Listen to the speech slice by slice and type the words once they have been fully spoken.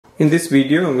In this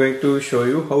video, I'm going to show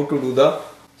you how to do the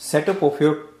setup of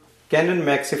your Canon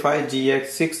MAXIFY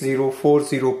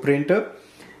GX6040 printer.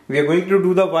 We are going to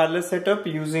do the wireless setup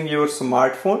using your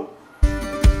smartphone.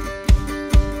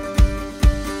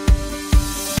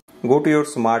 Go to your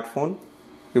smartphone.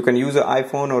 You can use an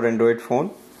iPhone or Android phone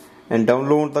and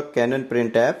download the Canon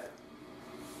print app.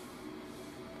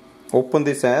 Open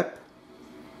this app.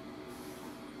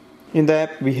 In the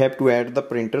app we have to add the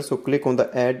printer, so click on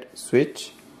the add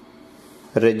switch.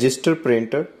 Register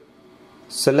printer.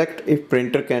 Select if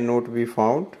printer cannot be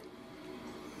found.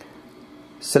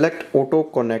 Select auto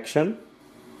connection.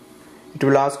 It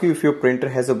will ask you if your printer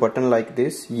has a button like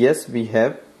this. Yes, we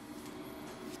have.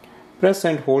 Press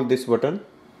and hold this button.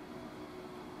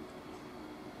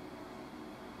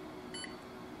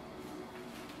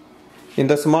 In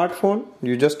the smartphone,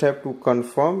 you just have to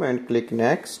confirm and click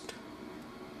next.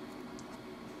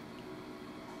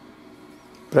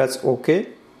 Press OK.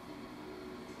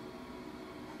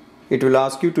 It will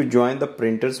ask you to join the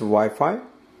printer's Wi-Fi.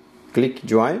 Click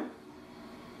join.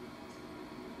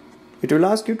 It will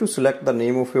ask you to select the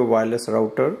name of your wireless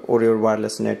router or your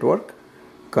wireless network.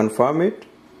 Confirm it.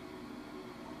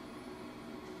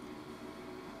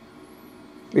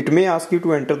 It may ask you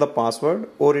to enter the password,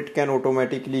 or it can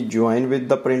automatically join with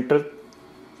the printer.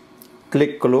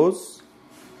 Click close.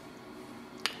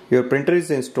 Your printer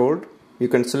is installed. You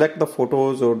can select the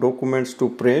photos or documents to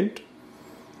print.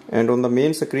 And on the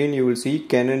main screen you will see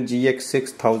Canon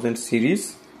GX6040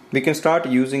 series. We can start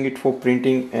using it for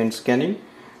printing and scanning.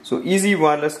 So easy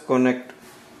wireless connect.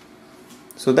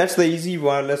 So that's the easy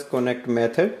wireless connect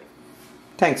method.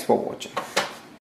 Thanks for watching.